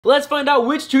Let's find out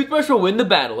which toothbrush will win the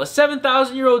battle, a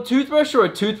 7,000-year-old toothbrush or a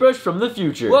toothbrush from the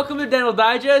future. Welcome to Dental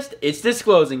Digest, it's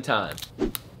disclosing time.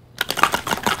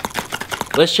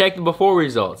 Let's check the before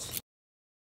results.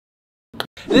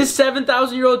 This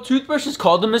 7,000-year-old toothbrush is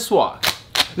called the Miswak.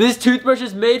 This toothbrush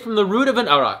is made from the root of an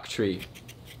arak tree.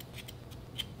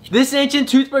 This ancient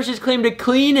toothbrush is claimed to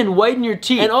clean and whiten your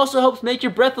teeth and also helps make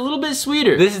your breath a little bit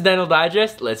sweeter. This is Dental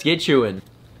Digest, let's get chewing.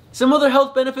 Some other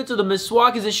health benefits of the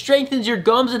Miswak is it strengthens your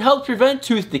gums and helps prevent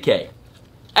tooth decay.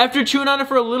 After chewing on it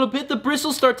for a little bit, the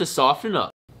bristles start to soften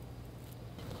up.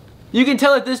 You can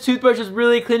tell that this toothbrush is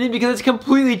really cleaning because it's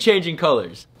completely changing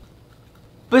colors.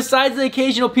 Besides the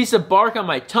occasional piece of bark on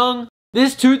my tongue,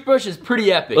 this toothbrush is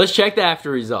pretty epic. Let's check the after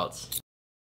results.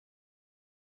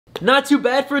 Not too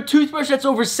bad for a toothbrush that's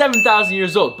over 7,000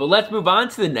 years old, but let's move on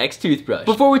to the next toothbrush.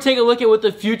 Before we take a look at what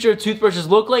the future of toothbrushes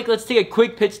look like, let's take a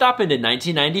quick pit stop into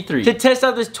 1993 to test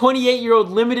out this 28-year-old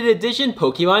limited edition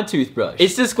Pokémon Toothbrush.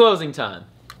 It's disclosing time.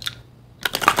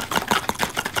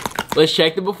 Let's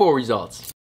check the before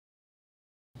results.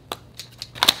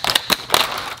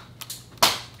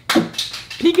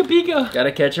 Pika Pika!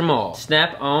 Gotta catch them all.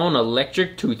 Snap-on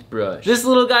electric toothbrush. This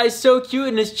little guy is so cute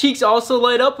and his cheeks also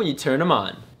light up when you turn him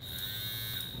on.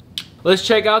 Let's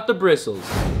check out the bristles.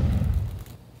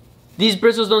 These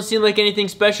bristles don't seem like anything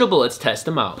special, but let's test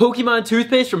them out. Pokémon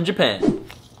toothpaste from Japan.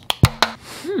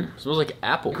 Smells like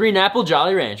apple. Green apple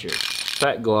Jolly Rancher.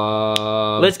 Fat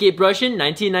glob. Let's get brushing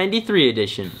 1993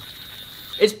 edition.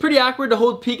 It's pretty awkward to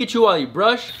hold Pikachu while you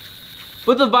brush,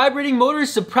 but the vibrating motor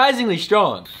is surprisingly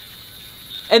strong.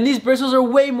 And these bristles are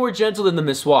way more gentle than the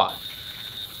Miswak.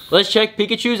 Let's check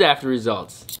Pikachu's after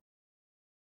results.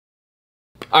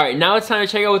 Alright, now it's time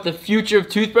to check out what the future of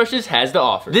toothbrushes has to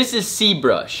offer. This is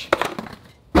SeeBrush.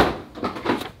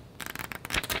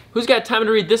 Who's got time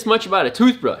to read this much about a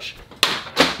toothbrush?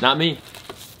 Not me.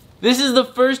 This is the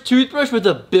first toothbrush with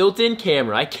a built-in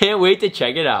camera. I can't wait to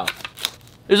check it out.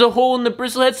 There's a hole in the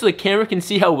bristle head so the camera can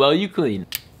see how well you clean.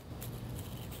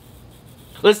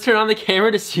 Let's turn on the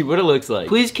camera to see what it looks like.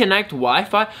 Please connect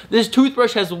Wi-Fi. This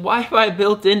toothbrush has Wi-Fi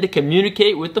built in to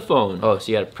communicate with the phone. Oh,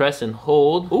 so you gotta press and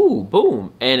hold. Ooh,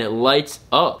 boom, and it lights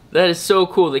up. That is so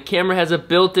cool. The camera has a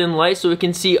built-in light so it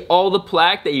can see all the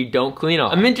plaque that you don't clean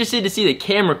off. I'm interested to see the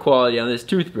camera quality on this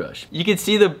toothbrush. You can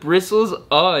see the bristles.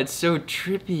 Oh, it's so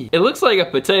trippy. It looks like a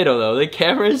potato though. The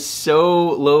camera is so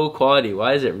low quality.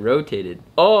 Why is it rotated?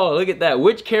 Oh, look at that.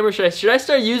 Which camera should I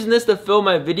start using this to film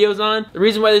my videos on? The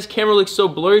reason why this camera looks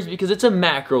so blurry is because it's a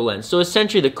macro lens. So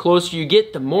essentially the closer you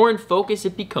get, the more in focus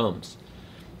it becomes.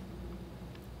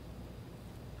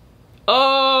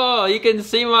 Oh, you can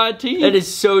see my teeth. That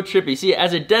is so trippy. See,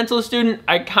 as a dental student,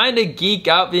 I kind of geek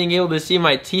out being able to see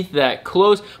my teeth that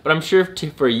close, but I'm sure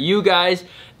for you guys,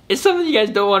 it's something you guys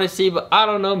don't want to see, but I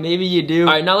don't know, maybe you do.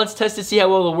 Alright, now let's test to see how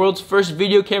well the world's first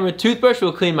video camera toothbrush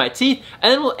will clean my teeth,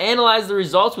 and then we'll analyze the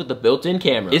results with the built-in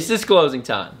camera. It's disclosing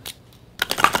time.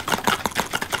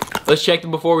 Let's check the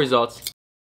before results.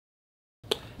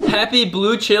 Happy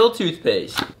Blue Chill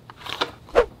toothpaste.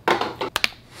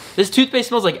 This toothpaste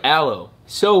smells like aloe.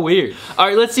 So weird.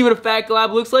 Alright, let's see what a fat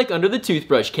glob looks like under the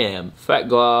toothbrush cam. Fat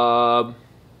glob.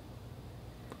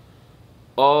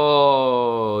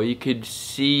 Oh, you could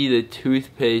see the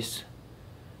toothpaste.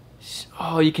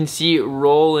 Oh, you can see it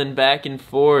rolling back and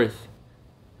forth.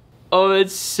 Oh,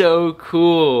 it's so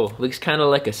cool. Looks kind of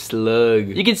like a slug.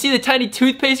 You can see the tiny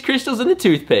toothpaste crystals in the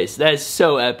toothpaste. That is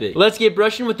so epic. Let's get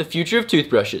brushing with the future of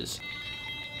toothbrushes.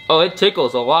 Oh, it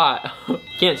tickles a lot.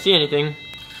 Can't see anything.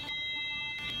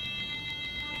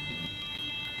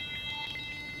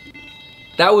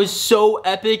 That was so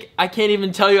epic. I can't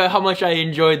even tell you how much I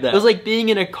enjoyed that. It was like being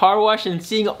in a car wash and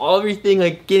seeing everything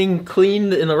like getting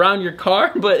cleaned and around your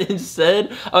car, but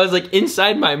instead I was like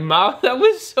inside my mouth. That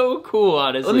was so cool,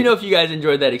 honestly. Let me know if you guys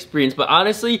enjoyed that experience, but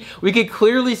honestly, we could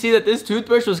clearly see that this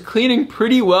toothbrush was cleaning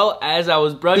pretty well as I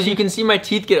was brushing. You can see my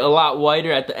teeth get a lot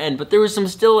whiter at the end, but there was some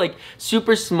still like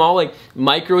super small like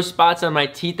micro spots on my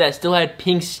teeth that still had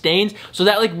pink stains, so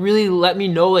that like really let me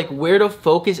know like where to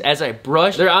focus as I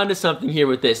brush. They're onto something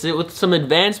here with this. With some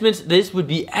advancements, this would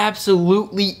be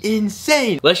absolutely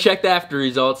insane. Let's check the after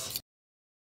results.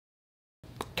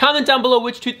 Comment down below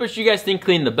which toothbrush you guys think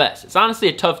cleaned the best. It's honestly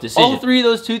a tough decision. All three of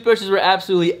those toothbrushes were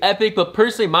absolutely epic, but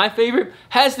personally my favorite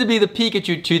has to be the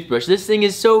Pikachu toothbrush. This thing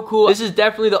is so cool. This is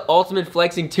definitely the ultimate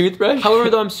flexing toothbrush. However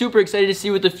though, I'm super excited to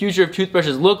see what the future of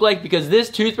toothbrushes look like because this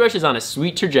toothbrush is on a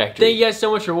sweet trajectory. Thank you guys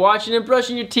so much for watching and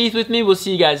brushing your teeth with me. We'll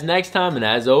see you guys next time, and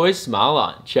as always, smile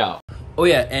on. Ciao. Oh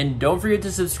yeah, and don't forget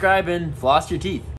to subscribe and floss your teeth.